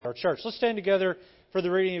our church. Let's stand together for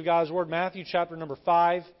the reading of God's Word. Matthew chapter number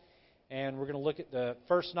 5, and we're going to look at the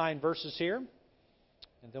first 9 verses here,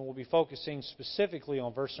 and then we'll be focusing specifically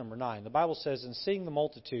on verse number 9. The Bible says, "And seeing the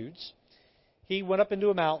multitudes, he went up into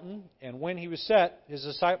a mountain, and when he was set, his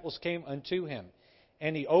disciples came unto him.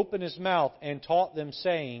 And he opened his mouth and taught them,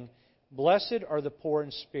 saying, Blessed are the poor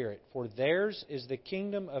in spirit, for theirs is the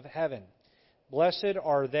kingdom of heaven. Blessed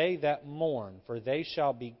are they that mourn, for they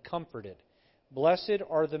shall be comforted. Blessed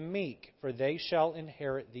are the meek, for they shall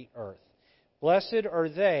inherit the earth. Blessed are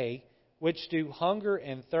they which do hunger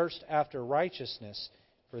and thirst after righteousness,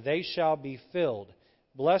 for they shall be filled.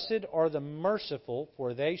 Blessed are the merciful,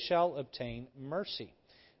 for they shall obtain mercy.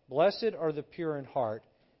 Blessed are the pure in heart,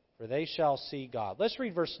 for they shall see God." Let's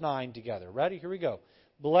read verse 9 together. Ready? Here we go.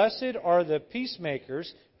 "Blessed are the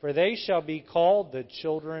peacemakers, for they shall be called the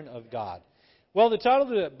children of God." Well, the title of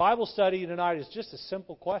the Bible study tonight is just a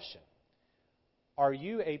simple question. Are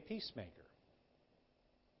you a peacemaker?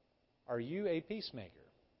 Are you a peacemaker?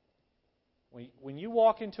 When you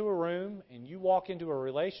walk into a room and you walk into a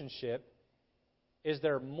relationship, is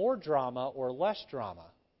there more drama or less drama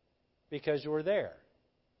because you're there?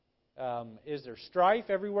 Is there strife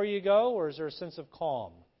everywhere you go, or is there a sense of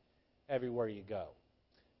calm everywhere you go?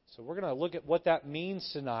 So we're going to look at what that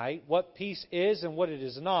means tonight, what peace is and what it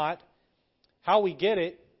is not, how we get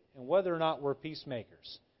it, and whether or not we're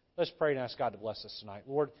peacemakers. Let's pray and ask God to bless us tonight.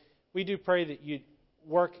 Lord, we do pray that you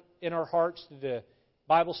work in our hearts through the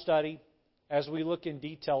Bible study as we look in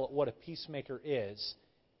detail at what a peacemaker is.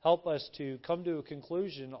 Help us to come to a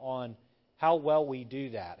conclusion on how well we do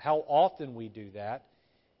that, how often we do that.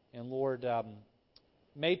 And Lord,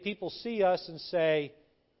 may people see us and say,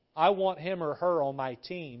 I want him or her on my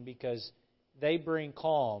team because they bring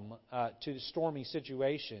calm to stormy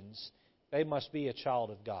situations. They must be a child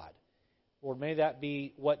of God. Lord, may that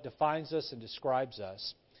be what defines us and describes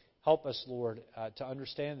us. Help us, Lord, to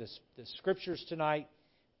understand the Scriptures tonight.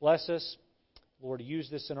 Bless us. Lord, use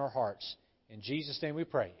this in our hearts. In Jesus' name we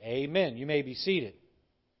pray. Amen. You may be seated.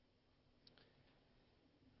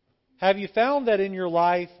 Have you found that in your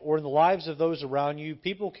life or in the lives of those around you,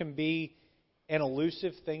 people can be an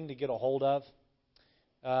elusive thing to get a hold of?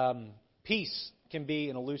 Peace can be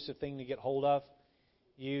an elusive thing to get hold of.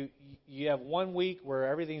 You have one week where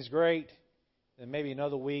everything's great, and maybe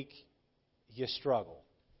another week you struggle.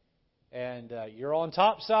 And you're on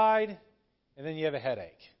top side, and then you have a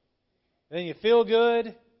headache. And then you feel good,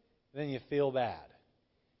 and then you feel bad.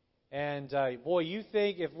 And boy, you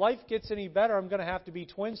think if life gets any better, I'm going to have to be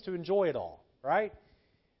twins to enjoy it all, right?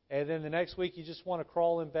 And then the next week you just want to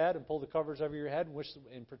crawl in bed and pull the covers over your head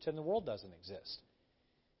and pretend the world doesn't exist.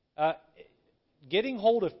 Getting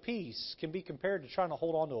hold of peace can be compared to trying to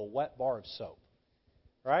hold on to a wet bar of soap,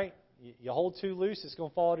 right? You hold too loose, it's going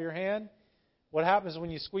to fall out of your hand. What happens when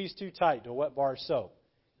you squeeze too tight to a wet bar of soap?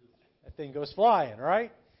 That thing goes flying,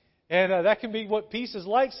 right? And that can be what peace is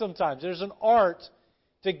like sometimes. There's an art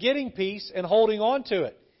to getting peace and holding on to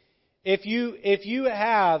it. If you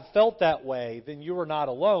have felt that way, then you are not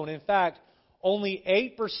alone. In fact, only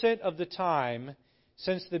 8% of the time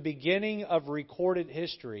since the beginning of recorded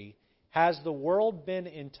history has the world been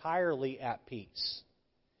entirely at peace.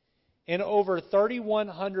 In over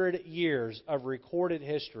 3,100 years of recorded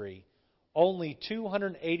history, only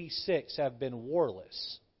 286 have been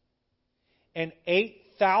warless. And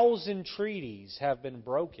 8,000 treaties have been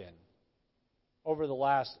broken over the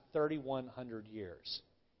last 3,100 years.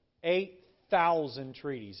 8,000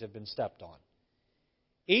 treaties have been stepped on.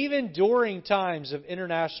 Even during times of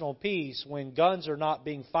international peace, when guns are not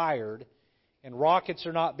being fired and rockets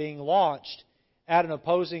are not being launched at an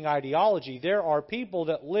opposing ideology, there are people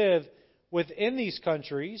that live within these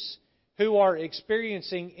countries who are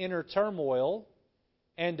experiencing inner turmoil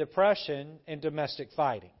and depression and domestic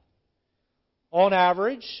fighting. On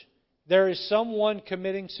average, there is someone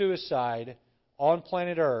committing suicide on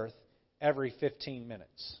planet Earth every 15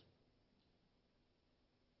 minutes.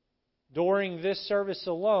 During this service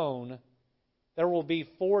alone, there will be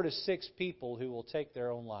 4 to 6 people who will take their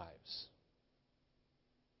own lives.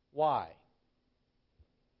 Why?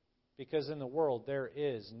 Because in the world there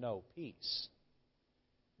is no peace.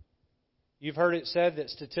 You've heard it said that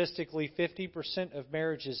statistically 50% of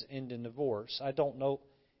marriages end in divorce. I don't know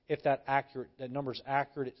if that number's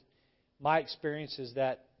accurate. My experience is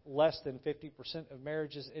that less than 50% of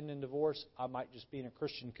marriages end in divorce. I might just be in a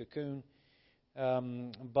Christian cocoon.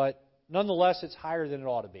 But nonetheless, it's higher than it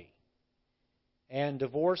ought to be. And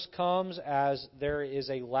divorce comes as there is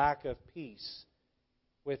a lack of peace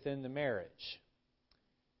within the marriage.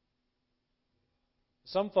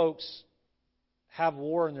 Some folks have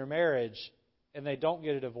war in their marriage and they don't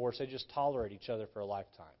get a divorce, they just tolerate each other for a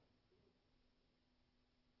lifetime.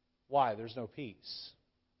 Why? There's no peace.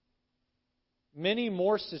 Many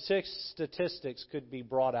more statistics could be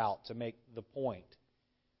brought out to make the point.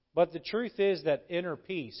 But the truth is that inner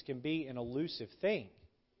peace can be an elusive thing.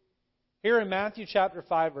 Here in Matthew chapter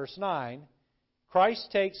 5, verse 9, Christ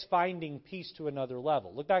takes finding peace to another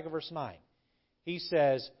level. Look back at verse 9. He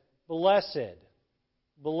says, blessed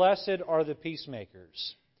are the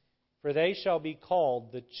peacemakers, for they shall be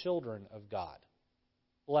called the children of God.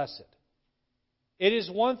 Blessed. It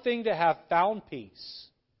is one thing to have found peace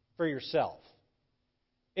for yourself.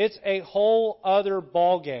 It's a whole other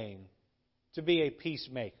ballgame to be a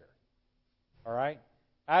peacemaker. All right?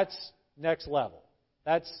 That's next level.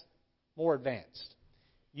 That's more advanced.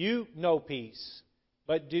 You know peace,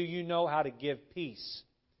 but do you know how to give peace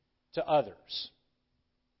to others?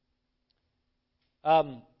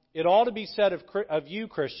 It ought to be said of you,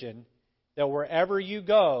 Christian, that wherever you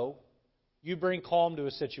go, you bring calm to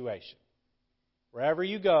a situation. Wherever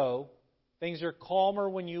you go, things are calmer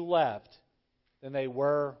when you left than they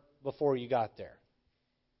were before you got there.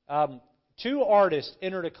 Two artists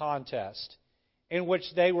entered a contest in which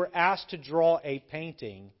they were asked to draw a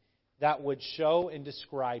painting that would show and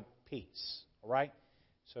describe peace. All right?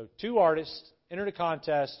 So two artists entered a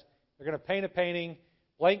contest. They're going to paint a painting,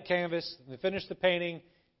 blank canvas. And they finish the painting.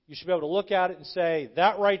 You should be able to look at it and say,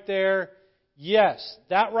 that right there, yes,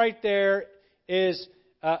 that right there is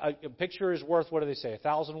a picture is worth, what do they say,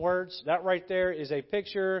 1,000 words? That right there is a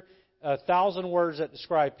picture, 1,000 words that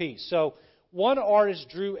describe peace. So one artist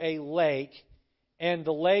drew a lake, and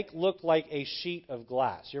the lake looked like a sheet of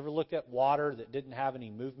glass. You ever looked at water that didn't have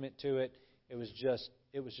any movement to it? It was just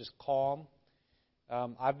calm.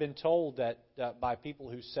 I've been told that by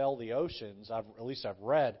people who sail the oceans, I've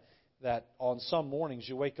read that on some mornings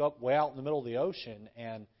you wake up way out in the middle of the ocean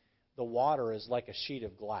and the water is like a sheet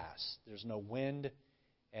of glass. There's no wind,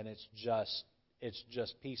 and it's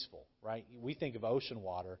just peaceful, right? We think of ocean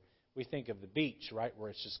water, we think of the beach, right, where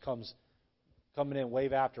it just coming in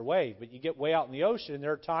wave after wave. But you get way out in the ocean, and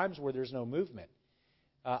there are times where there's no movement.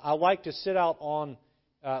 I like to sit out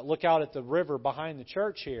look out at the river behind the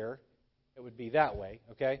church here. It would be that way,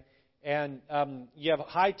 okay? And you have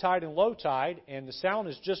high tide and low tide, and the sound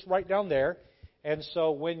is just right down there. And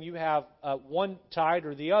so when you have one tide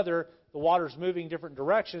or the other, the water's moving different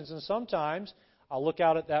directions. And sometimes I'll look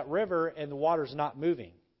out at that river, and the water's not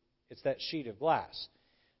moving. It's that sheet of glass.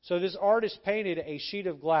 So this artist painted a sheet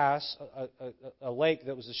of glass, a lake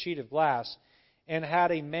that was a sheet of glass, and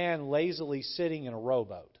had a man lazily sitting in a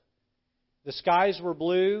rowboat. The skies were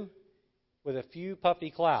blue with a few puffy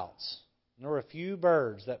clouds. And there were a few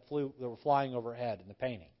birds that were flying overhead in the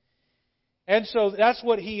painting. And so that's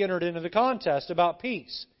what he entered into the contest about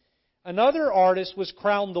peace. Another artist was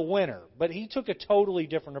crowned the winner, but he took a totally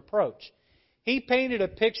different approach. He painted a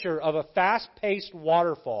picture of a fast-paced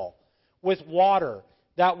waterfall with water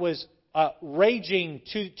that was raging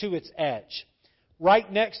to its edge.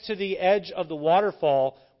 Right next to the edge of the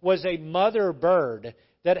waterfall was a mother bird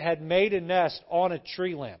that had made a nest on a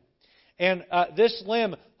tree limb. And this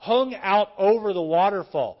limb hung out over the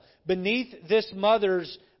waterfall. Beneath this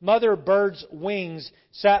mother bird's wings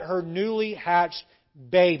sat her newly hatched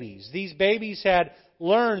babies. These babies had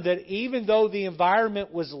learned that even though the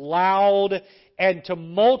environment was loud and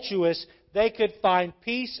tumultuous, they could find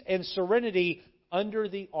peace and serenity under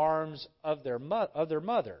the arms of their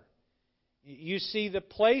mother. You see, the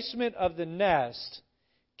placement of the nest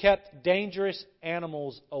kept dangerous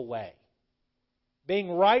animals away.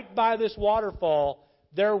 Being right by this waterfall,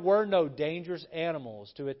 there were no dangerous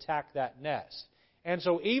animals to attack that nest. And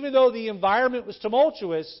so even though the environment was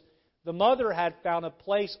tumultuous, the mother had found a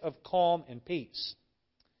place of calm and peace.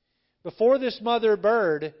 Before this mother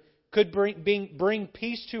bird could bring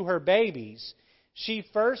peace to her babies, she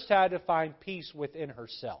first had to find peace within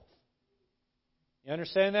herself. You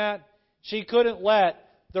understand that? She couldn't let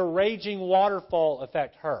the raging waterfall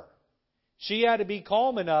affect her. She had to be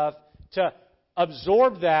calm enough to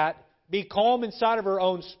absorb that, be calm inside of her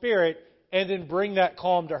own spirit, and then bring that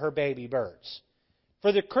calm to her baby birds.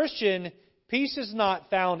 For the Christian, peace is not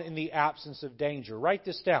found in the absence of danger. Write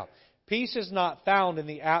this down. Peace is not found in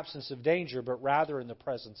the absence of danger, but rather in the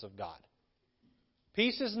presence of God.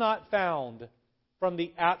 Peace is not found from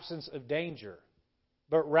the absence of danger,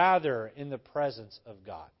 but rather in the presence of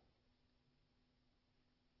God.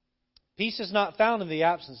 Peace is not found in the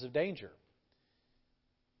absence of danger,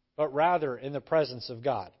 but rather in the presence of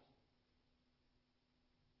God.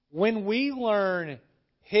 When we learn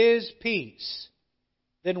His peace,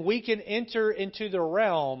 then we can enter into the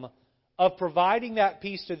realm of providing that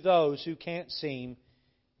peace to those who can't seem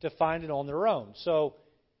to find it on their own. So,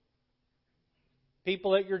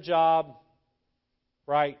 people at your job,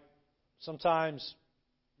 right? Sometimes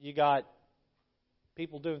you got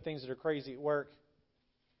people doing things that are crazy at work.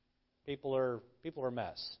 People are a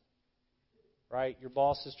mess, right? Your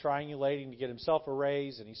boss is triangulating to get himself a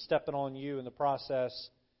raise, and he's stepping on you in the process.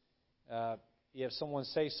 You have someone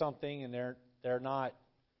say something, and they're not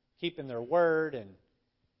keeping their word, and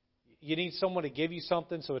you need someone to give you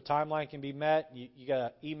something so a timeline can be met. You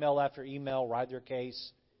got email after email, ride their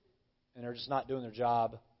case, and they're just not doing their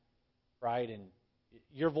job, right? And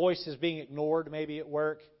your voice is being ignored maybe at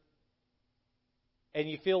work, and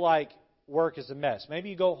you feel like work is a mess. Maybe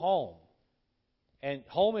you go home, and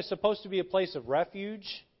home is supposed to be a place of refuge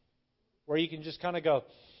where you can just kind of go,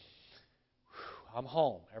 I'm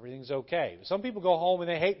home. Everything's okay. Some people go home and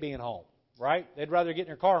they hate being home, right? They'd rather get in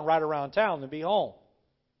their car and ride around town than be home.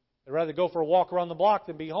 They'd rather go for a walk around the block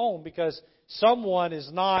than be home because someone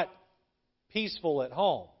is not peaceful at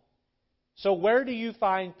home. So where do you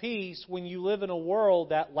find peace when you live in a world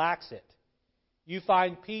that lacks it? You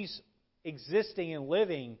find peace existing and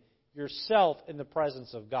living yourself in the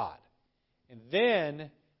presence of God. And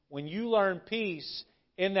then, when you learn peace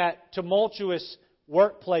in that tumultuous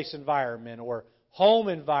workplace environment or home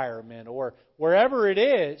environment or wherever it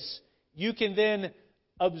is, you can then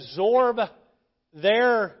absorb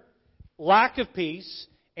their lack of peace,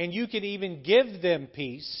 and you can even give them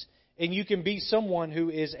peace, and you can be someone who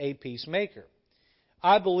is a peacemaker.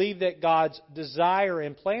 I believe that God's desire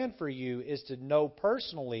and plan for you is to know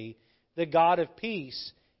personally the God of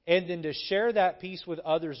peace and then to share that peace with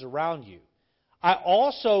others around you. I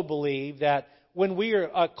also believe that when we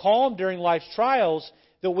are calm during life's trials,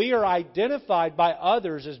 that we are identified by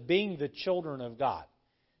others as being the children of God.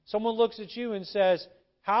 Someone looks at you and says,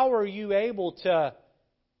 how are you able to,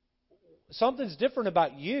 something's different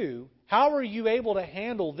about you. How are you able to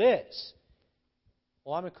handle this?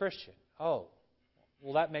 Well, I'm a Christian. Oh,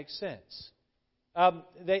 well, that makes sense.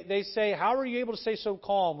 They say, how are you able to stay so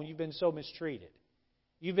calm when you've been so mistreated?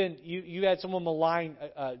 You had someone malign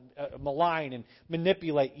and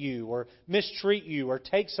manipulate you or mistreat you or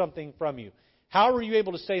take something from you. How are you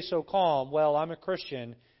able to stay so calm? Well, I'm a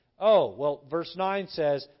Christian. Oh, well, verse 9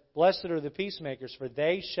 says, blessed are the peacemakers, for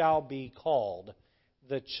they shall be called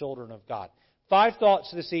the children of God. 5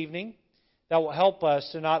 thoughts this evening that will help us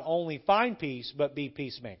to not only find peace, but be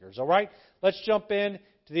peacemakers. All right? Let's jump in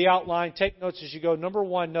to the outline. Take notes as you go. Number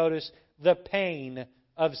 1, notice the pain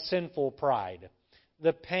of sinful pride.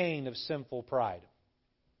 The pain of sinful pride.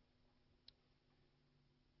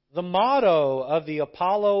 The motto of the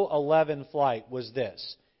Apollo 11 flight was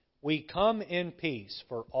this: we come in peace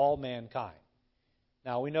for all mankind.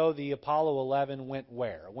 Now we know the Apollo 11 went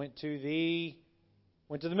where? Went to the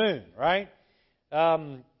moon, right?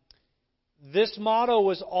 This motto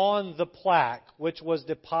was on the plaque, which was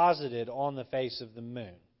deposited on the face of the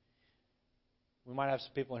moon. We might have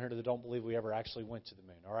some people in here that don't believe we ever actually went to the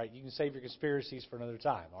moon. All right, you can save your conspiracies for another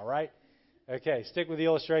time. All right, okay, stick with the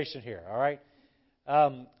illustration here. All right,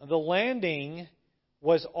 the landing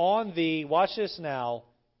was on the, watch this now,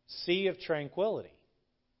 Sea of Tranquility.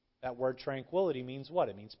 That word tranquility means what?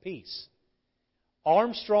 It means peace.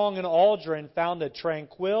 Armstrong and Aldrin found a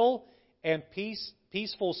tranquil and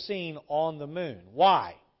peaceful scene on the moon.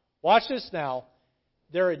 Why? Watch this now.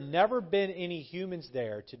 There had never been any humans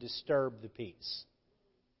there to disturb the peace.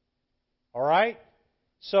 All right?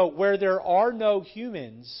 So where there are no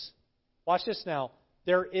humans, watch this now,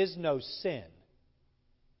 there is no sin.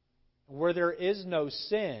 Where there is no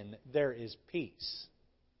sin, there is peace.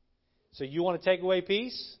 So you want to take away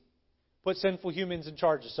peace? Put sinful humans in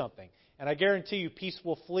charge of something. And I guarantee you peace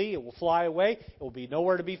will flee, it will fly away, it will be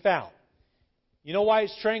nowhere to be found. You know why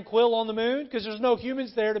it's tranquil on the moon? Because there's no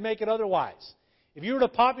humans there to make it otherwise. If you were to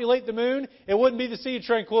populate the moon, it wouldn't be the Sea of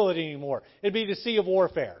Tranquility anymore. It'd be the Sea of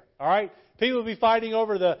Warfare. All right? People would be fighting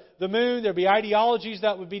over the moon. There'd be ideologies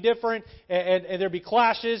that would be different, and there'd be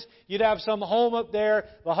clashes. You'd have some home up there,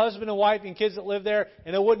 the husband and wife and kids that live there,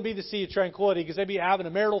 and it wouldn't be the Sea of Tranquility because they'd be having a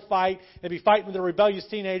marital fight. They'd be fighting with the rebellious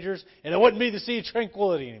teenagers, and it wouldn't be the Sea of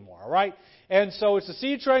Tranquility anymore. All right? And so it's the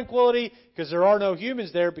Sea of Tranquility because there are no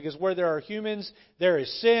humans there, because where there are humans, there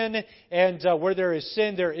is sin, and where there is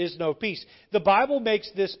sin, there is no peace. The Bible makes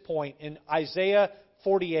this point in Isaiah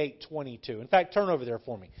 48:22. In fact, turn over there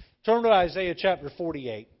for me. Turn to Isaiah chapter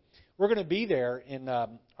 48. We're going to be there in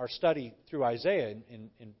our study through Isaiah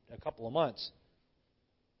in a couple of months.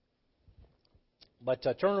 But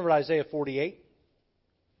turn over to Isaiah 48.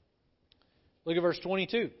 Look at verse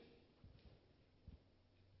 22.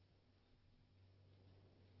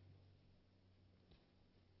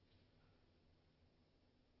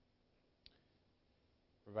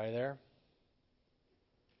 Anybody there?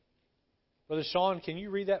 Brother Sean, can you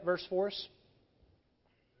read that verse for us?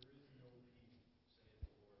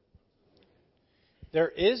 There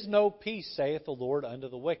is no peace, saith the Lord, unto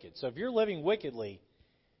the wicked. So if you're living wickedly,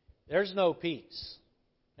 there's no peace.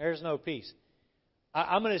 There's no peace.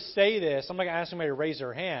 I'm going to say this. I'm not going to ask anybody to raise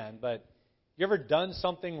their hand, but you ever done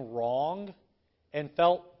something wrong and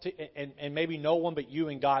and maybe no one but you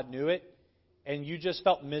and God knew it, and you just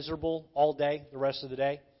felt miserable all day, the rest of the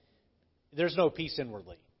day? There's no peace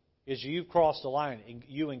inwardly. Because you've crossed the line and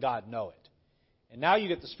you and God know it. And now you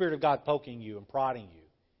get the Spirit of God poking you and prodding you.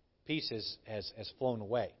 Peace has flown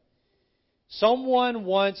away. Someone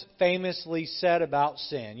once famously said about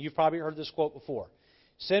sin, you've probably heard this quote before,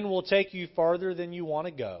 sin will take you farther than you want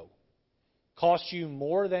to go, cost you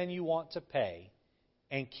more than you want to pay,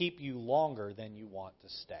 and keep you longer than you want to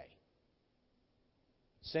stay.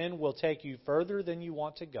 Sin will take you further than you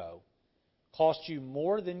want to go, cost you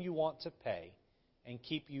more than you want to pay, and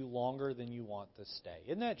keep you longer than you want to stay.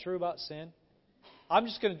 Isn't that true about sin? I'm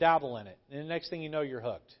just going to dabble in it, and the next thing you know, you're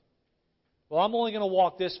hooked. Well, I'm only going to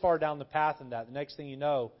walk this far down the path and that. The next thing you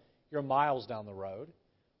know, you're miles down the road.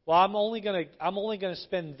 Well, I'm only going to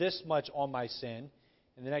spend this much on my sin,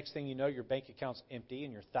 and the next thing you know, your bank account's empty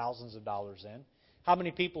and you're thousands of dollars in. How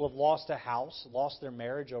many people have lost a house, lost their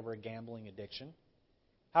marriage over a gambling addiction?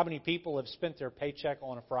 How many people have spent their paycheck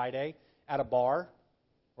on a Friday at a bar,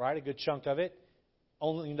 right, a good chunk of it,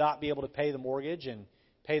 only not be able to pay the mortgage and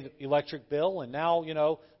pay the electric bill, and now,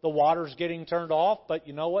 the water's getting turned off, but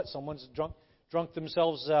you know what? Someone's drunk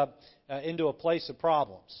themselves into a place of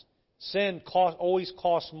problems. Sin always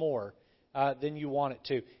costs more than you want it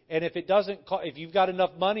to. And if you've got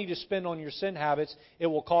enough money to spend on your sin habits, it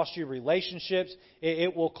will cost you relationships.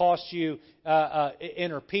 It will cost you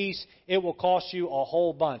inner peace. It will cost you a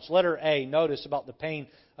whole bunch. Letter A, notice about the pain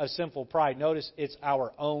of sinful pride. Notice it's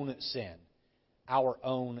our own sin. Our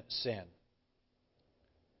own sin.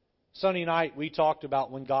 Sunday night, we talked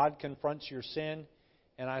about when God confronts your sin,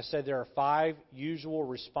 and I said there are 5 usual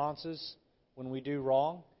responses when we do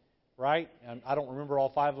wrong, right? And I don't remember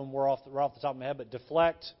all 5 of them were off the top of my head, but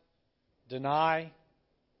deflect, deny,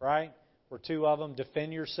 right? Were 2 of them.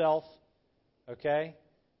 Defend yourself, okay?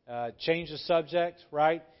 Change the subject,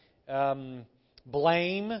 right?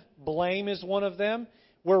 Blame. Blame is one of them.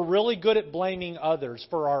 We're really good at blaming others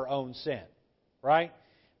for our own sin, right?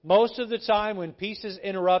 Most of the time when peace is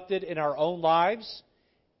interrupted in our own lives,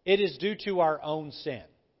 it is due to our own sin.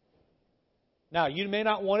 Now, you may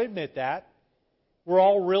not want to admit that. We're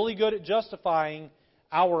all really good at justifying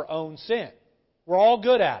our own sin. We're all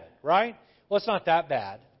good at it, right? Well, it's not that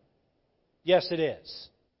bad. Yes, it is.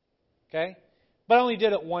 Okay? But I only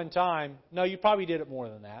did it one time. No, you probably did it more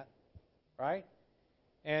than that, right?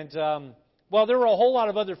 And, there were a whole lot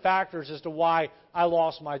of other factors as to why I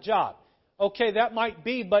lost my job. Okay, that might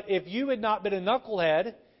be, but if you had not been a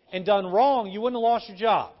knucklehead and done wrong, you wouldn't have lost your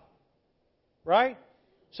job. Right?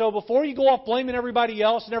 So before you go off blaming everybody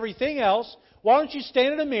else and everything else, why don't you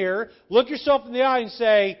stand in a mirror, look yourself in the eye and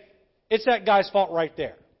say, it's that guy's fault right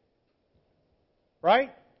there. Right?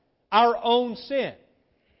 Our own sin.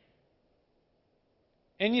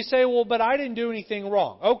 And you say, well, but I didn't do anything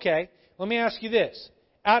wrong. Okay, let me ask you this.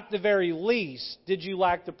 At the very least, did you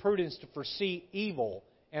lack the prudence to foresee evil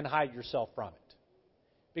and hide yourself from it?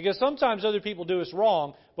 Because sometimes other people do us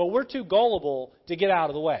wrong, but we're too gullible to get out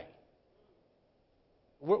of the way.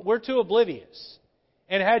 We're too oblivious.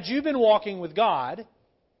 And had you been walking with God,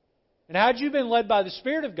 and had you been led by the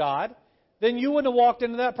Spirit of God, then you wouldn't have walked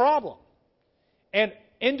into that problem. And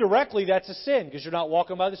indirectly, that's a sin, because you're not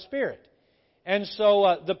walking by the Spirit. And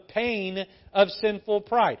so the pain of sinful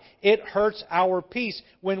pride, it hurts our peace.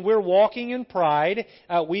 When we're walking in pride,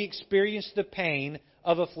 we experience the pain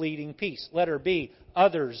of a fleeting peace. Letter B,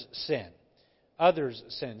 others sin. Others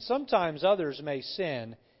sin. Sometimes others may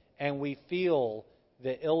sin and we feel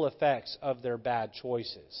the ill effects of their bad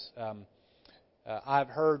choices. I've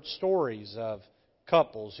heard stories of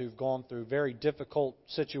couples who've gone through very difficult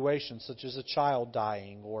situations, such as a child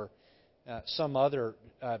dying or some other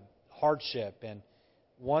hardship, and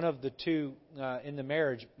one of the two in the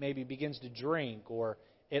marriage maybe begins to drink, or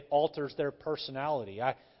it alters their personality.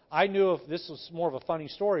 I knew of, this was more of a funny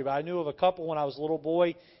story, but I knew of a couple when I was a little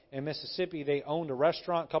boy in Mississippi. They owned a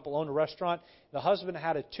restaurant. A couple owned a restaurant. The husband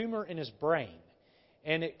had a tumor in his brain,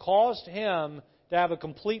 and it caused him to have a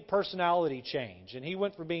complete personality change. And he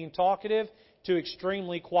went from being talkative to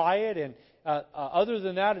extremely quiet. And other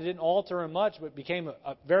than that, it didn't alter him much, but became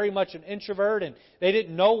very much an introvert. And they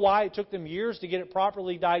didn't know why. It took them years to get it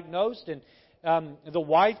properly diagnosed. And the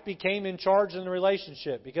wife became in charge in the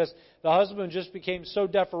relationship because the husband just became so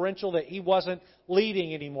deferential that he wasn't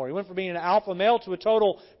leading anymore. He went from being an alpha male to a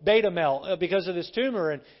total beta male because of this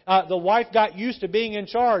tumor. And the wife got used to being in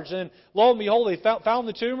charge. And lo and behold, they found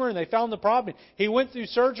the tumor and they found the problem. He went through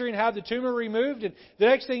surgery and had the tumor removed. And the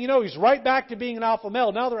next thing you know, he's right back to being an alpha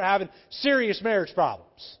male. Now they're having serious marriage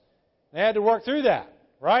problems. They had to work through that,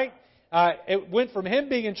 right? It went from him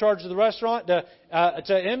being in charge of the restaurant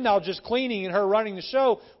to him now just cleaning and her running the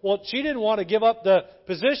show. Well, she didn't want to give up the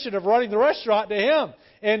position of running the restaurant to him,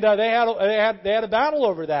 and they had a battle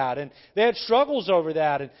over that, and they had struggles over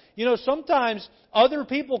that. And sometimes other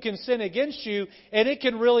people can sin against you, and it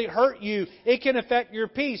can really hurt you. It can affect your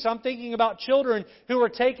peace. I'm thinking about children who are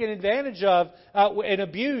taken advantage of and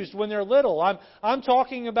abused when they're little. I'm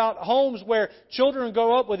talking about homes where children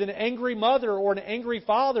grow up with an angry mother or an angry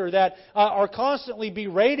father that are constantly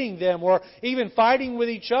berating them or even fighting with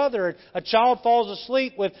each other. A child falls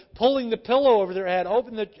asleep with pulling the pillow over their head,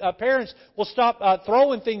 hoping the parents will stop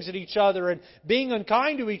throwing things at each other and being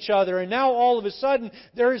unkind to each other. And now all of a sudden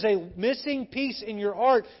there is a missing piece in your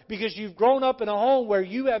heart because you've grown up in a home where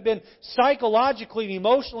you have been psychologically and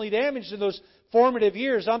emotionally damaged in those formative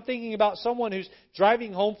years. I'm thinking about someone who's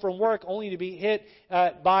driving home from work only to be hit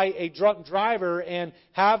by a drunk driver and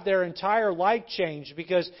have their entire life changed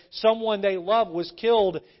because someone they love was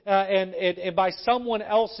killed and by someone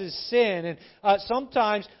else's sin. And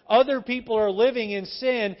sometimes other people are living in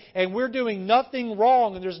sin and we're doing nothing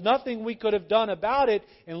wrong and there's nothing we could have done about it.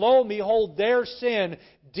 And lo and behold, their sin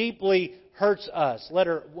deeply hurts us.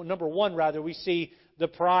 Number one, we see the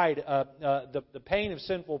pride, the pain of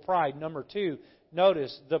sinful pride. Number two,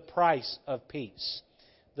 notice the price of peace.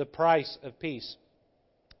 The price of peace.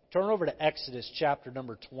 Turn over to Exodus chapter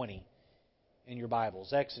number 20 in your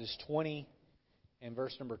Bibles. Exodus 20 and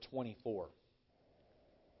verse number 24.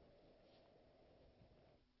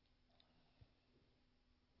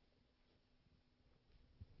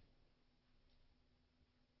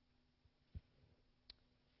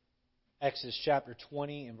 Exodus chapter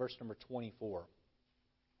 20 and verse number 24.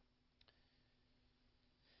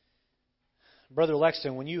 Brother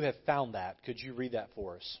Lexton, when you have found that, could you read that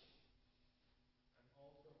for us?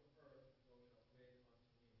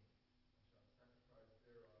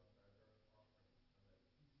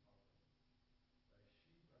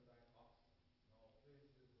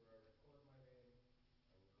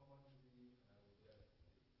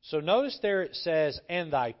 So notice there it says,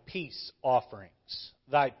 and thy peace offerings.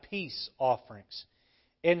 Thy peace offerings.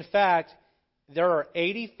 In fact, there are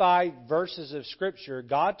 85 verses of Scripture.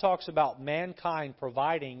 God talks about mankind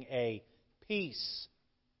providing a peace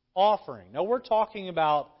offering. Now, we're talking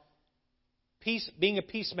about peace, being a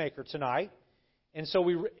peacemaker tonight. And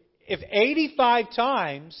so if 85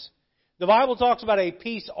 times the Bible talks about a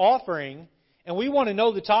peace offering, and we want to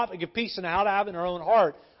know the topic of peace and how to have it in our own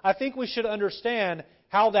heart, I think we should understand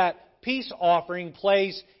how that peace offering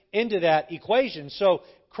plays into that equation. So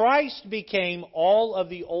Christ became all of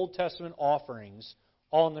the Old Testament offerings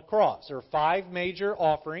on the cross. There are 5 major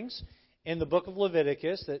offerings in the book of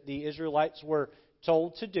Leviticus that the Israelites were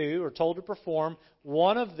told to do or told to perform.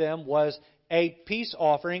 One of them was a peace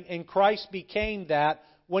offering, and Christ became that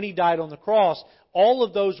when He died on the cross. All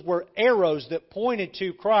of those were arrows that pointed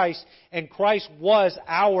to Christ, and Christ was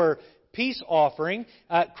our peace offering.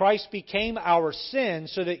 Christ became our sin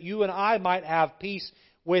so that you and I might have peace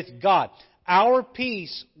with God. Our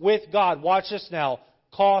peace with God, watch this now,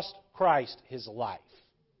 cost Christ His life.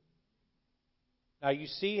 Now you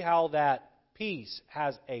see how that peace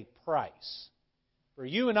has a price. For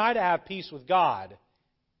you and I to have peace with God,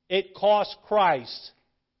 it cost Christ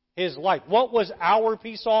His life. What was our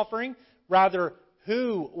peace offering? Rather,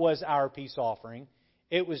 who was our peace offering?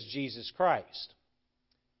 It was Jesus Christ.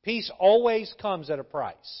 Peace always comes at a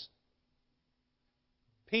price.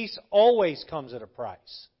 Peace always comes at a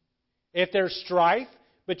price. If there's strife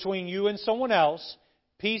between you and someone else,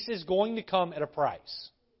 peace is going to come at a price.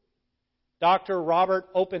 Dr. Robert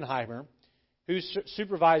Oppenheimer, who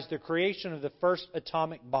supervised the creation of the first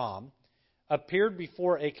atomic bomb, appeared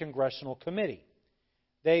before a congressional committee.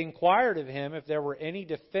 They inquired of him if there was any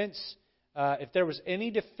defense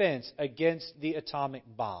against the atomic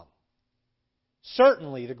bomb.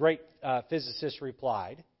 Certainly, the great physicist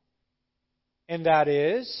replied, and that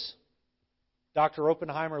is, Dr.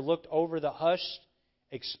 Oppenheimer looked over the hushed,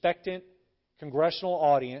 expectant congressional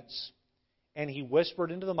audience, and he whispered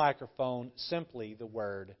into the microphone simply the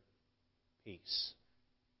word, peace.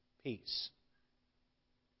 Peace.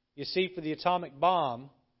 You see, for the atomic bomb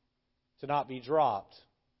to not be dropped,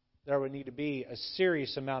 there would need to be a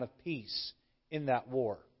serious amount of peace in that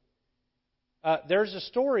war. There's a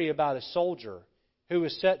story about a soldier who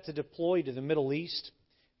was set to deploy to the Middle East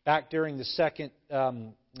back during the second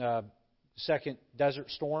Desert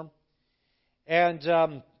Storm. And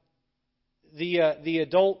the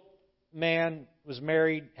adult man was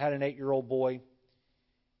married, had an 8-year-old boy.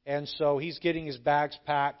 And so he's getting his bags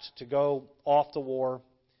packed to go off to war,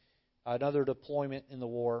 another deployment in the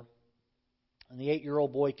war. And the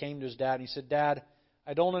 8-year-old boy came to his dad and he said, "Dad,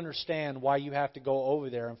 I don't understand why you have to go over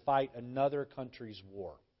there and fight another country's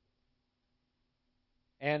war."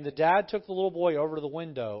 And the dad took the little boy over to the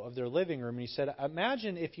window of their living room and he said,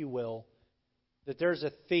 "Imagine, if you will, that there's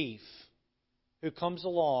a thief who comes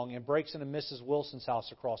along and breaks into Mrs. Wilson's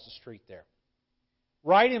house across the street there,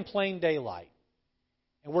 right in plain daylight.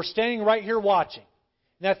 And we're standing right here watching.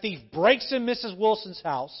 And that thief breaks in Mrs. Wilson's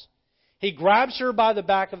house. He grabs her by the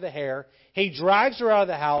back of the hair. He drags her out of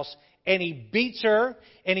the house. And he beats her.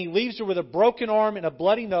 And he leaves her with a broken arm and a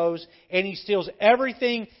bloody nose. And he steals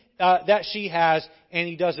everything that she has. And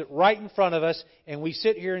he does it right in front of us. And we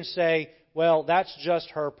sit here and say, well, that's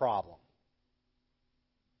just her problem.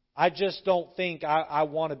 I just don't think I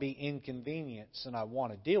want to be inconvenienced and I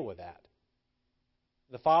want to deal with that."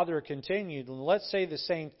 The father continued, and let's say the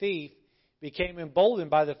same thief became emboldened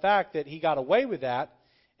by the fact that he got away with that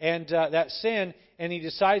and that sin, and he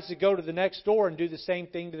decides to go to the next door and do the same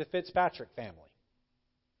thing to the Fitzpatrick family.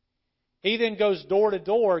 He then goes door to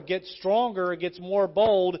door, gets stronger, gets more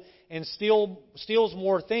bold, and steals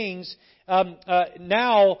more things.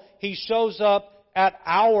 Now he shows up at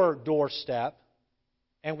our doorstep,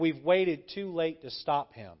 and we've waited too late to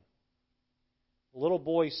stop him. The little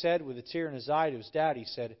boy said with a tear in his eye to his dad, he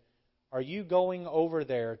said, "Are you going over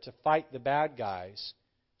there to fight the bad guys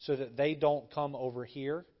so that they don't come over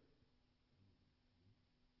here?"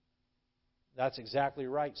 That's exactly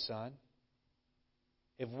right, son.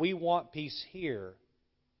 If we want peace here,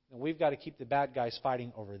 then we've got to keep the bad guys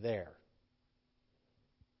fighting over there.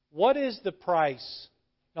 What is the price?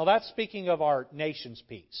 Now that's speaking of our nation's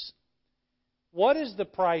peace. What is the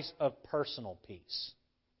price of personal peace?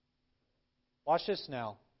 Watch this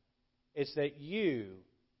now. It's that you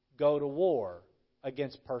go to war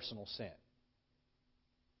against personal sin.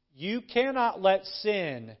 You cannot let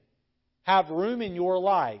sin have room in your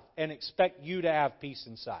life and expect you to have peace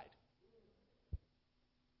inside.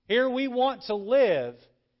 Here we want to live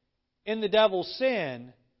in the devil's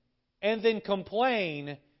sin and then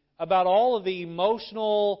complain about all of the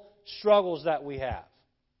emotional struggles that we have.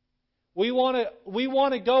 We want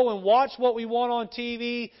to go and watch what we want on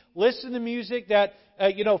TV, listen to music that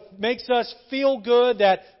makes us feel good,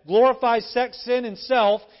 that glorifies sex, sin, and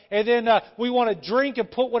self, and then we want to drink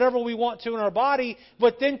and put whatever we want to in our body,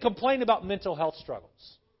 but then complain about mental health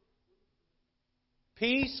struggles.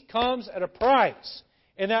 Peace comes at a price,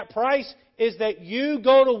 and that price is that you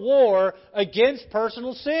go to war against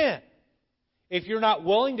personal sin. If you're not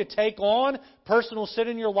willing to take on personal sin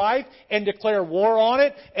in your life and declare war on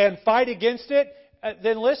it and fight against it,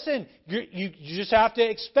 then listen, you just have to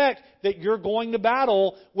expect that you're going to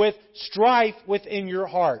battle with strife within your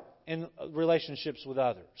heart and relationships with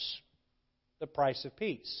others. The price of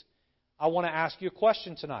peace. I want to ask you a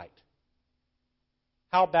question tonight.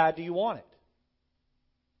 How bad do you want it?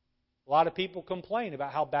 A lot of people complain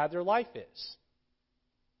about how bad their life is,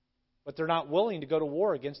 but they're not willing to go to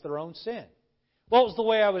war against their own sin. What was the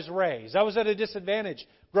way I was raised? I was at a disadvantage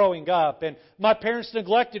growing up, and my parents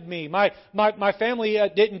neglected me. My family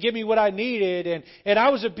didn't give me what I needed, and I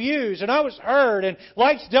was abused, and I was hurt, and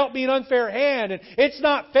life's dealt me an unfair hand, and it's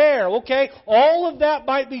not fair, okay? All of that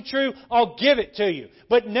might be true. I'll give it to you.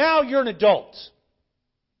 But now you're an adult.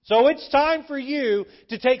 So it's time for you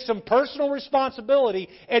to take some personal responsibility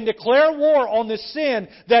and declare war on the sin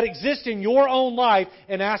that exists in your own life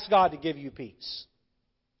and ask God to give you peace.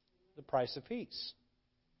 The price of peace.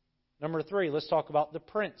 Number 3, let's talk about the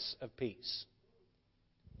Prince of Peace.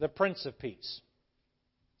 The Prince of Peace.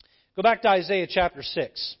 Go back to Isaiah chapter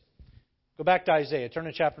 6. Go back to Isaiah. Turn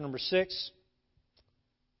to chapter number 6.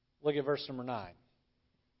 Look at verse number 9.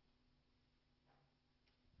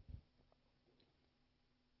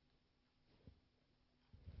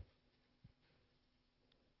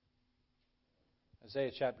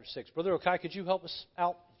 Isaiah chapter 6. Brother Okai, could you help us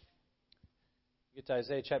out? Get to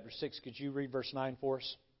Isaiah chapter 6. Could you read verse 9 for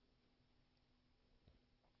us?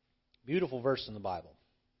 Beautiful verse in the Bible.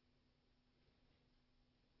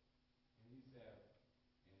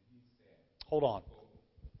 Hold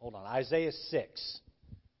on. Isaiah 6,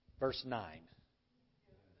 verse 9.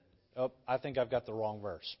 Oh, I think I've got the wrong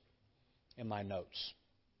verse in my notes.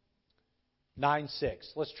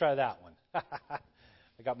 9:6. Let's try that one.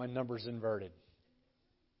 I got my numbers inverted.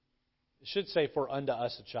 It should say, for unto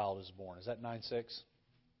us a child is born. Is that 9:6?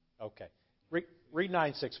 Okay. Read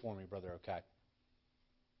 9:6 for me, brother. Okay.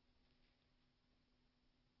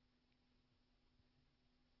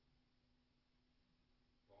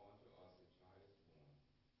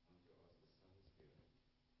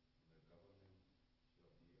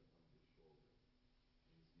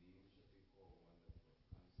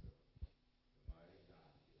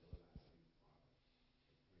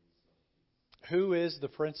 Who is the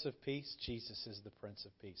Prince of Peace? Jesus is the Prince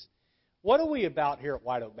of Peace. What are we about here at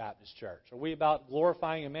White Oak Baptist Church? Are we about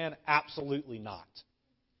glorifying a man? Absolutely not.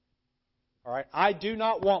 All right? I do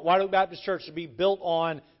not want White Oak Baptist Church to be built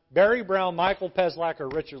on Barry Brown, Michael Peslak, or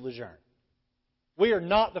Richard Lejeune. We are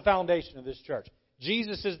not the foundation of this church.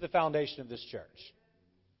 Jesus is the foundation of this church.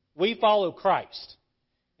 We follow Christ.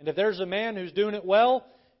 And if there's a man who's doing it well,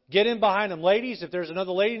 get in behind him. Ladies, if there's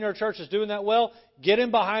another lady in our church that's doing that well, get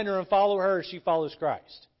in behind her and follow her as she follows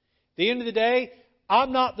Christ. At the end of the day,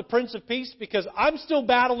 I'm not the Prince of Peace because I'm still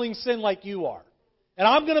battling sin like you are. And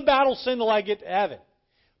I'm going to battle sin till I get to heaven.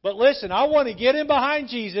 But listen, I want to get in behind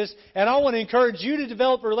Jesus, and I want to encourage you to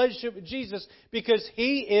develop a relationship with Jesus because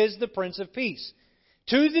He is the Prince of Peace.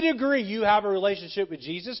 To the degree you have a relationship with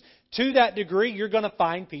Jesus, to that degree you're going to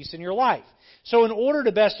find peace in your life. So in order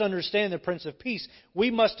to best understand the Prince of Peace,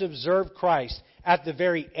 we must observe Christ at the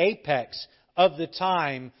very apex of the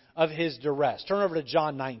time of His duress. Turn over to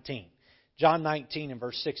John 19. John 19 and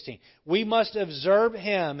verse 16. We must observe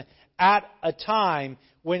Him at a time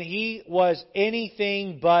when He was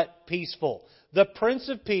anything but peaceful. The Prince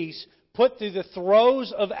of Peace put through the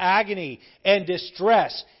throes of agony and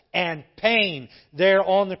distress and pain there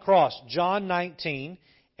on the cross. John 19,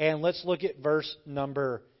 and let's look at verse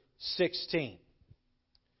number 16.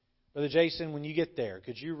 Brother Jason, when you get there,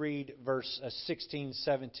 could you read verse 16,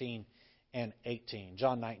 17, and 18?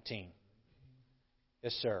 John 19.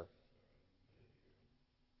 Yes, sir.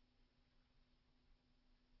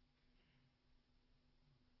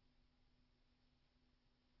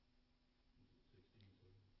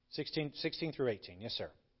 Sixteen through 18. Yes,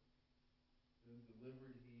 sir. Then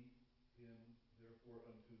delivered he him therefore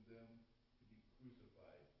unto them to be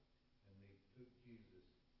crucified. And they took Jesus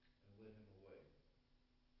and led him away.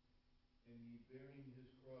 And he, bearing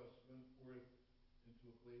his cross, went forth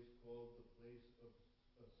into a place called the place of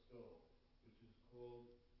a skull, which is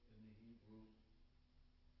called in the Hebrew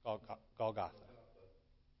Golgotha.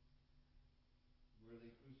 Where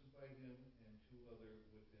they crucified him and two other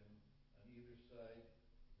with him on either side,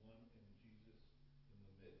 one and Jesus in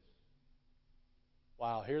the midst.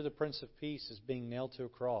 Wow, here the Prince of Peace is being nailed to a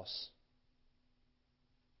cross.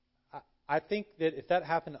 I think that if that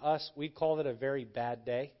happened to us, we'd call it a very bad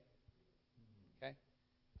day. Okay?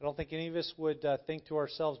 I don't think any of us would think to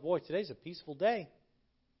ourselves, boy, today's a peaceful day.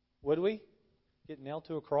 Would we? Get nailed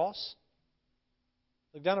to a cross?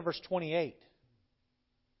 Look down at verse 28.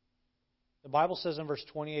 The Bible says in verse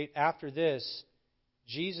 28, after this,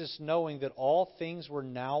 Jesus, knowing that all things were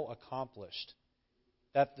now accomplished,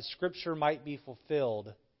 that the Scripture might be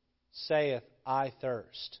fulfilled, saith, I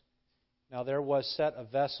thirst. Now there was set a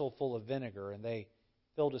vessel full of vinegar, and they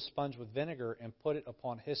filled a sponge with vinegar and put it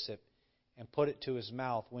upon hyssop and put it to his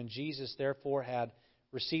mouth. When Jesus therefore had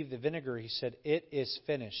received the vinegar, he said, it is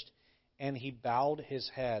finished. And he bowed his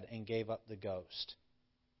head and gave up the ghost.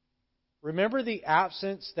 Remember the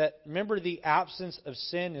absence of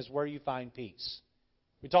sin is where you find peace.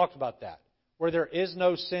 We talked about that. Where there is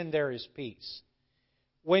no sin, there is peace.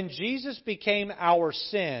 When Jesus became our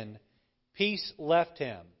sin, peace left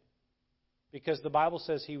him. Because the Bible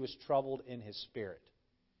says he was troubled in his spirit.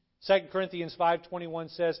 2 Corinthians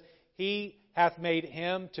 5:21 says, He hath made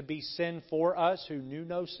him to be sin for us who knew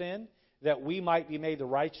no sin, that we might be made the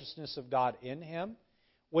righteousness of God in him.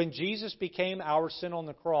 When Jesus became our sin on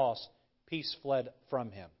the cross, peace fled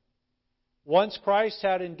from him. Once Christ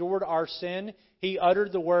had endured our sin, He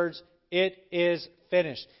uttered the words, it is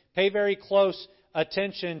finished. Pay very close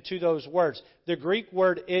attention to those words. The Greek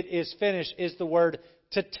word, it is finished, is the word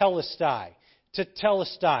tetelestai.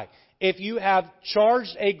 Tetelestai. If you have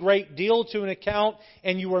charged a great deal to an account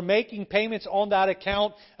and you were making payments on that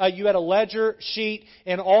account, you had a ledger sheet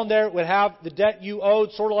and on there it would have the debt you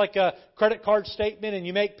owed, sort of like a credit card statement, and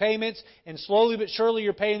you make payments and slowly but surely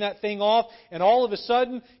you're paying that thing off, and all of a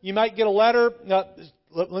sudden you might get a letter.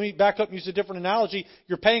 Let me back up and use a different analogy.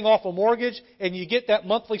 You're paying off a mortgage and you get that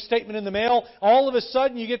monthly statement in the mail. All of a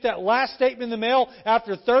sudden you get that last statement in the mail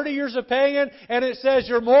after 30 years of paying it, and it says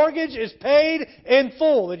your mortgage is paid in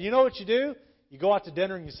full. And you know what you do? You go out to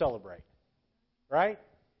dinner and you celebrate. Right?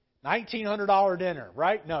 $1,900 dinner,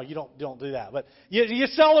 right? No, you don't do that. But you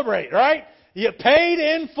celebrate, right? You paid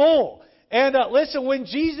in full. And listen, when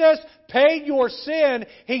Jesus paid your sin,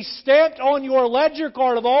 He stamped on your ledger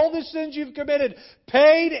card of all the sins you've committed,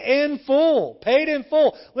 paid in full. Paid in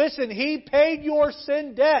full. Listen, He paid your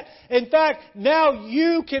sin debt. In fact, now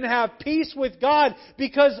you can have peace with God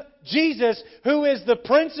because Jesus, who is the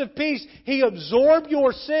Prince of Peace, He absorbed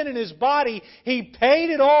your sin in His body. He paid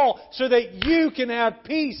it all so that you can have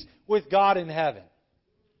peace with God in heaven.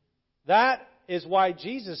 That is why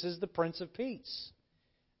Jesus is the Prince of Peace.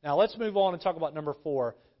 Now let's move on and talk about number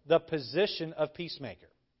 4, the position of peacemaker.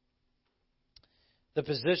 The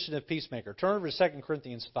position of peacemaker. Turn over to 2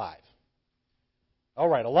 Corinthians 5. All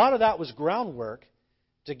right, a lot of that was groundwork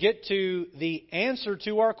to get to the answer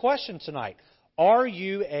to our question tonight. Are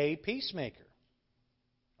you a peacemaker?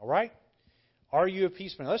 All right? Are you a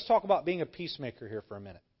peacemaker? Let's talk about being a peacemaker here for a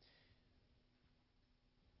minute.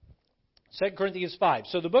 2 Corinthians 5.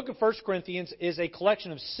 So the book of 1 Corinthians is a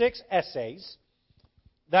collection of 6 essays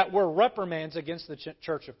that were reprimands against the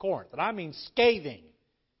church of Corinth. And I mean scathing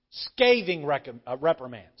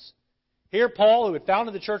reprimands. Here Paul, who had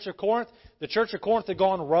founded the church of Corinth had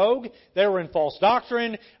gone rogue. They were in false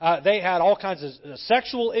doctrine. They had all kinds of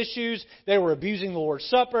sexual issues. They were abusing the Lord's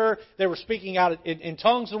Supper. They were speaking out in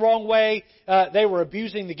tongues the wrong way. They were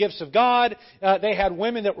abusing the gifts of God. They had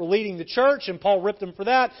women that were leading the church, and Paul ripped them for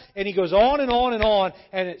that. And he goes on and on and on.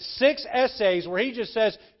 And it's 6 essays where he just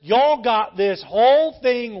says, y'all got this whole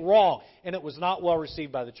thing wrong. And it was not well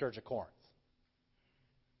received by the church of Corinth.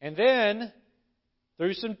 And then,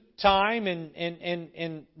 through some time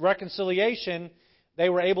and reconciliation, they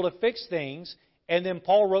were able to fix things. And then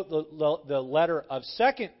Paul wrote the letter of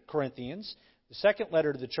 2 Corinthians, the second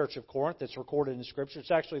letter to the church of Corinth that's recorded in Scripture. It's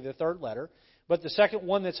actually the third letter, but the second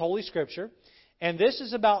one that's Holy Scripture. And this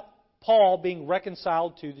is about Paul being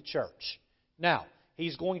reconciled to the church. Now,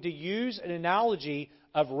 he's going to use an analogy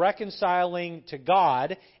of reconciling to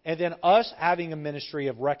God and then us having a ministry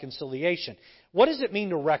of reconciliation. What does it mean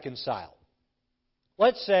to reconcile?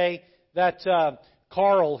 Let's say that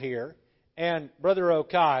Carl here and Brother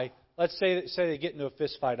Okai, let's say they get into a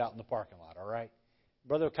fist fight out in the parking lot, all right?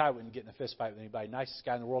 Brother Okai wouldn't get in a fist fight with anybody. Nicest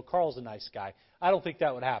guy in the world. Carl's a nice guy. I don't think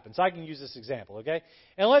that would happen. So I can use this example, okay?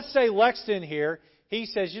 And let's say Lexton here, he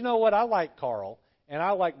says, you know what, I like Carl and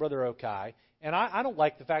I like Brother Okai. And I don't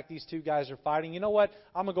like the fact these two guys are fighting. You know what?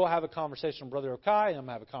 I'm going to go have a conversation with Brother Okai, and I'm going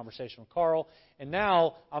to have a conversation with Carl. And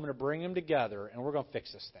now I'm going to bring them together, and we're going to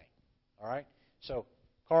fix this thing. All right? So,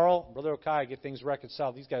 Carl, Brother Okai, get things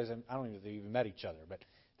reconciled. These guys, I don't even know if they even met each other. But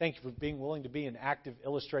thank you for being willing to be an active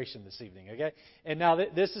illustration this evening, okay? And now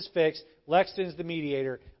this is fixed. Lexton's the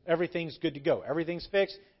mediator. Everything's good to go. Everything's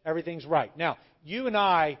fixed. Everything's right. Now, you and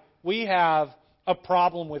I, we have a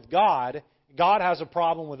problem with God. God has a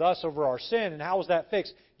problem with us over our sin, and how is that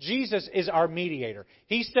fixed? Jesus is our mediator.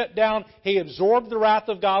 He stepped down, He absorbed the wrath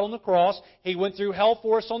of God on the cross, He went through hell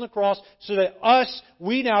for us on the cross, so that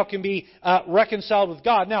we now can be reconciled with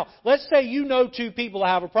God. Now, let's say you know two people that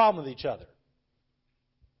have a problem with each other.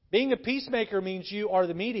 Being a peacemaker means you are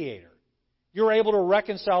the mediator. You're able to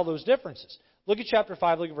reconcile those differences. Look at chapter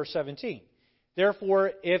 5, look at verse 17.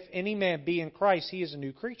 Therefore, if any man be in Christ, he is a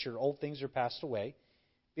new creature. Old things are passed away.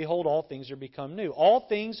 Behold, all things are become new. All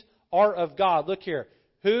things are of God. Look here.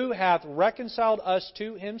 Who hath reconciled us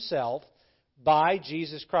to Himself by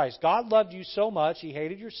Jesus Christ. God loved you so much, He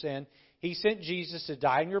hated your sin. He sent Jesus to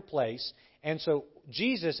die in your place. And so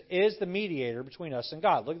Jesus is the mediator between us and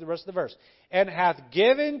God. Look at the rest of the verse. And hath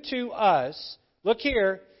given to us, look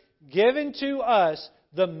here, given to us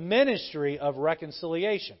the ministry of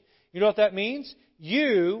reconciliation. You know what that means?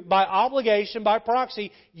 You, by obligation, by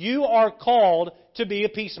proxy, you are called to be a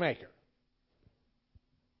peacemaker.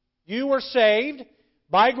 You were saved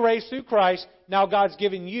by grace through Christ. Now God's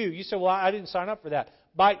given you. You say, well, I didn't sign up for that.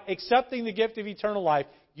 By accepting the gift of eternal life,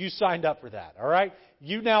 you signed up for that. All right?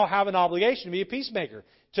 You now have an obligation to be a peacemaker,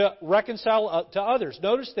 to reconcile to others.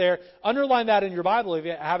 Notice there, underline that in your Bible if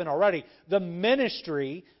you haven't already, the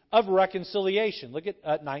ministry of reconciliation. Look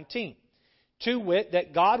at 19. To wit,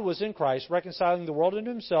 that God was in Christ, reconciling the world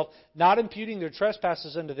unto Himself, not imputing their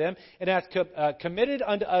trespasses unto them, and hath committed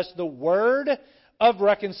unto us the word of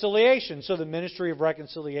reconciliation. So the ministry of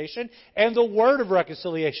reconciliation and the word of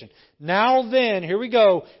reconciliation. Now then, here we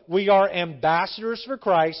go, we are ambassadors for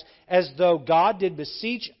Christ, as though God did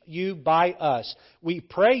beseech you by us. We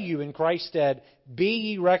pray you in Christ's stead, be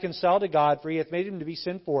ye reconciled to God, for He hath made Him to be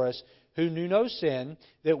sin for us, who knew no sin,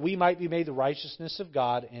 that we might be made the righteousness of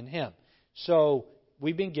God in Him. So,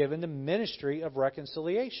 we've been given the ministry of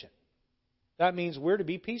reconciliation. That means we're to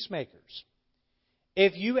be peacemakers.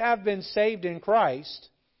 If you have been saved in Christ,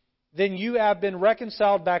 then you have been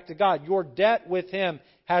reconciled back to God. Your debt with Him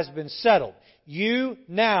has been settled. You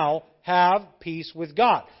now have peace with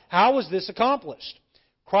God. How was this accomplished?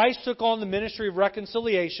 Christ took on the ministry of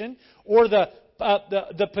reconciliation, or the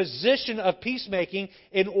position of peacemaking,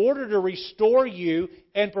 in order to restore you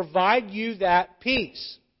and provide you that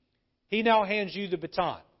peace. He now hands you the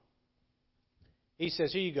baton. He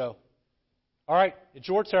says, here you go. All right, it's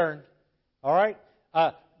your turn. All right?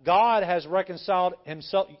 God has reconciled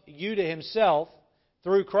you to Himself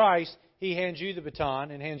through Christ. He hands you the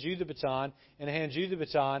baton, and hands you the baton, and hands you the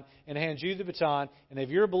baton, and hands you the baton. And if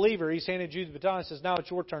you're a believer, He's handed you the baton and says, now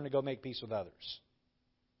it's your turn to go make peace with others.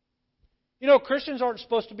 You know, Christians aren't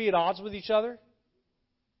supposed to be at odds with each other.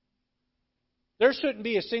 There shouldn't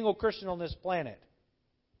be a single Christian on this planet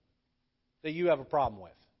that you have a problem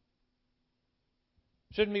with.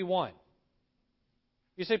 Shouldn't be one.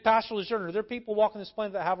 You say, Pastor Lucian, are there people walking this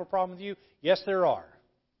planet that have a problem with you? Yes, there are.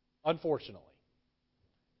 Unfortunately.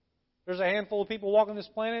 There's a handful of people walking this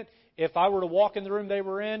planet. If I were to walk in the room they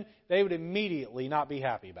were in, they would immediately not be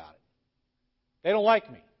happy about it. They don't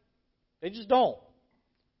like me. They just don't.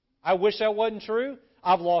 I wish that wasn't true.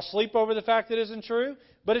 I've lost sleep over the fact that it isn't true,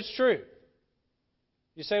 but it's true.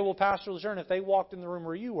 You say, well, Pastor Lucian, if they walked in the room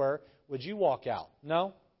where you were, would you walk out?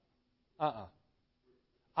 No?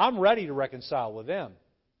 I'm ready to reconcile with them.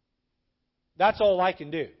 That's all I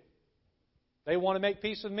can do. They want to make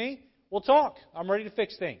peace with me? We'll talk. I'm ready to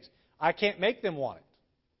fix things. I can't make them want it.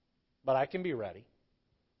 But I can be ready.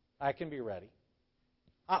 I can be ready.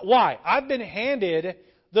 Why? I've been handed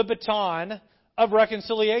the baton of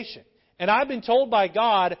reconciliation. And I've been told by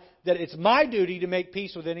God that it's my duty to make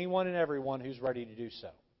peace with anyone and everyone who's ready to do so.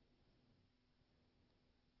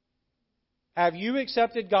 Have you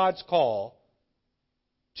accepted God's call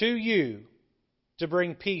to you to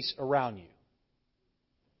bring peace around you?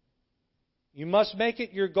 You must make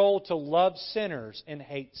it your goal to love sinners and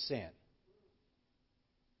hate sin.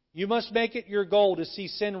 You must make it your goal to see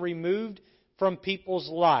sin removed from people's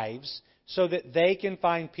lives so that they can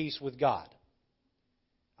find peace with God.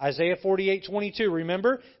 Isaiah 48:22,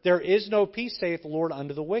 remember, there is no peace, saith the Lord,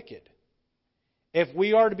 unto the wicked. If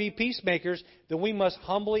we are to be peacemakers, then we must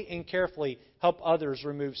humbly and carefully help others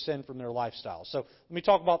remove sin from their lifestyle. So let me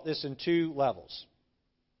talk about this in two levels.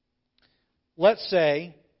 Let's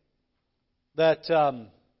say that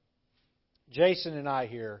Jason and I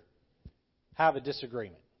here have a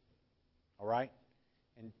disagreement. All right?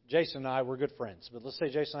 And Jason and I, we're good friends. But let's say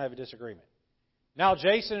Jason and I have a disagreement. Now,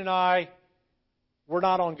 Jason and I, we're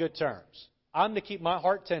not on good terms. I'm to keep my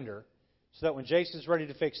heart tender so that when Jason's ready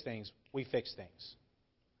to fix things, we fix things.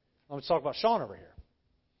 Let's talk about Sean over here.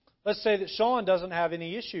 Let's say that Sean doesn't have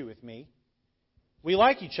any issue with me. We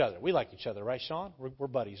like each other. We like each other, right, Sean? We're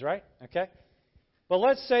buddies, right? Okay? But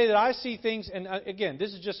let's say that I see things, and again,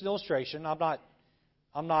 this is just an illustration.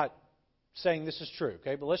 I'm not saying this is true,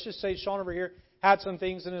 okay? But let's just say Sean over here had some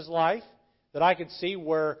things in his life that I could see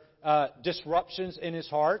were disruptions in his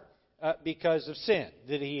heart because of sin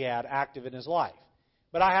that he had active in his life.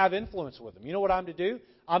 But I have influence with him. You know what I'm to do?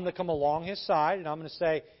 I'm to come along his side, and I'm going to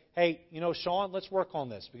say, hey, you know, Sean, let's work on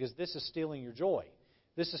this because this is stealing your joy.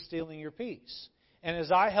 This is stealing your peace. And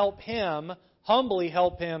as I humbly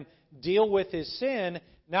help him deal with his sin,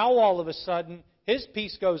 now all of a sudden his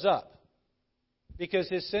peace goes up because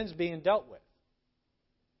his sin's being dealt with.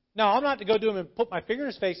 Now, I'm not to go to him and put my finger in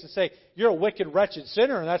his face and say, you're a wicked, wretched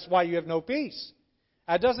sinner, and that's why you have no peace.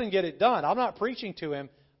 That doesn't get it done. I'm not preaching to him.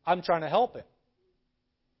 I'm trying to help him.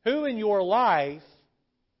 Who in your life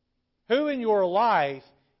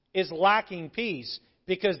is lacking peace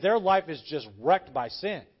because their life is just wrecked by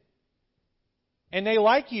sin? And they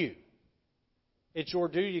like you. It's your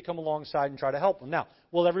duty to come alongside and try to help them. Now,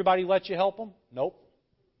 will everybody let you help them? Nope.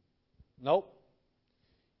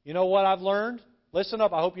 You know what I've learned? Listen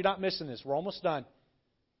up. I hope you're not missing this. We're almost done.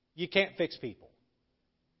 You can't fix people.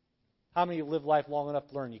 How many of you live life long enough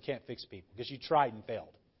to learn you can't fix people? Because you tried and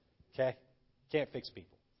failed. Okay? Can't fix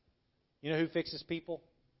people. You know who fixes people?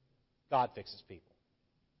 God fixes people.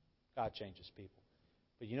 God changes people.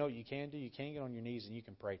 But you know what you can do? You can get on your knees and you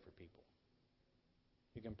can pray for people.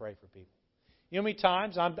 You can pray for people. You know how many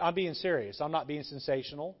times, I'm being serious. I'm not being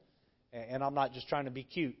sensational. And I'm not just trying to be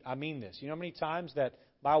cute. I mean this. You know how many times that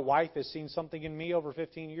my wife has seen something in me over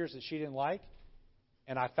 15 years that she didn't like?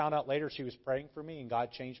 And I found out later she was praying for me and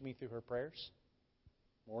God changed me through her prayers?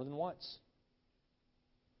 More than once.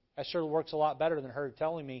 That sure works a lot better than her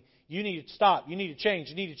telling me, you need to stop, you need to change,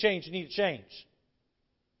 you need to change, you need to change.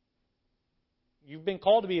 You've been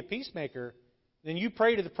called to be a peacemaker, then you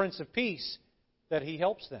pray to the Prince of Peace that He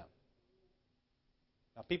helps them.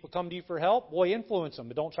 Now, people come to you for help, boy, influence them,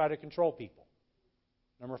 but don't try to control people.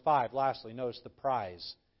 Number 5, lastly, notice the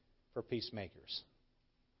prize for peacemakers.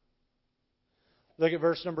 Look at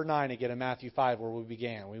verse number 9 again in Matthew 5 where we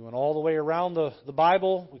began. We went all the way around the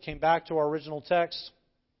Bible. We came back to our original text.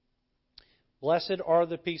 Blessed are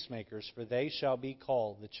the peacemakers, for they shall be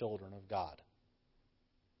called the children of God.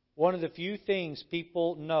 One of the few things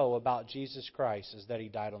people know about Jesus Christ is that He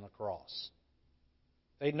died on the cross.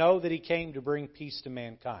 They know that He came to bring peace to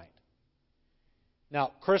mankind.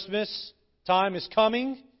 Now, Christmas time is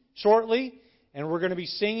coming shortly, and we're going to be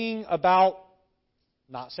singing about,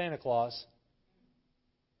 not Santa Claus.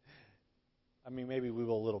 I mean, maybe we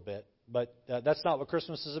will a little bit, but that's not what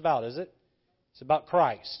Christmas is about, is it? It's about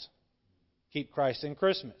Christ. Keep Christ in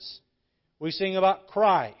Christmas. We sing about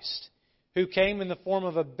Christ, who came in the form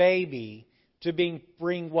of a baby to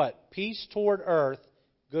bring what? Peace toward earth,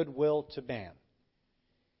 goodwill to man.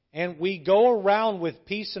 And we go around with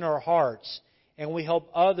peace in our hearts, and we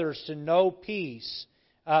help others to know peace.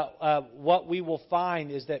 What we will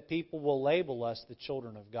find is that people will label us the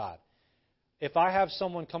children of God. If I have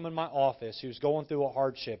someone come in my office who's going through a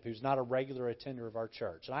hardship, who's not a regular attender of our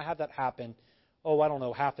church, and I have that happen,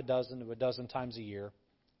 half a dozen to a dozen times a year,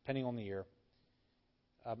 depending on the year,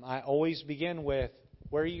 I always begin with,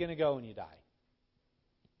 where are you going to go when you die?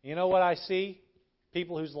 You know what I see?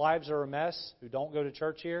 People whose lives are a mess, who don't go to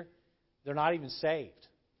church here, they're not even saved.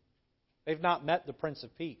 They've not met the Prince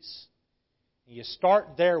of Peace. And you start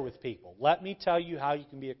there with people. Let me tell you how you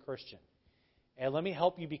can be a Christian. And let me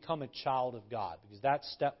help you become a child of God, because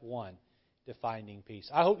that's step one to finding peace.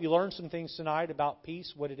 I hope you learned some things tonight about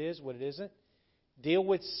peace, what it is, what it isn't. Deal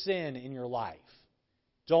with sin in your life.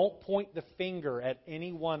 Don't point the finger at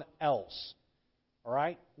anyone else. All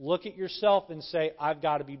right? Look at yourself and say, I've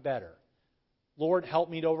got to be better. Lord, help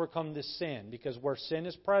me to overcome this sin, because where sin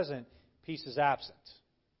is present, peace is absent.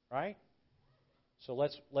 Right? So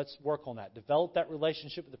let's work on that. Develop that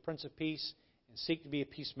relationship with the Prince of Peace and seek to be a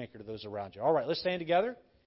peacemaker to those around you. All right, let's stand together.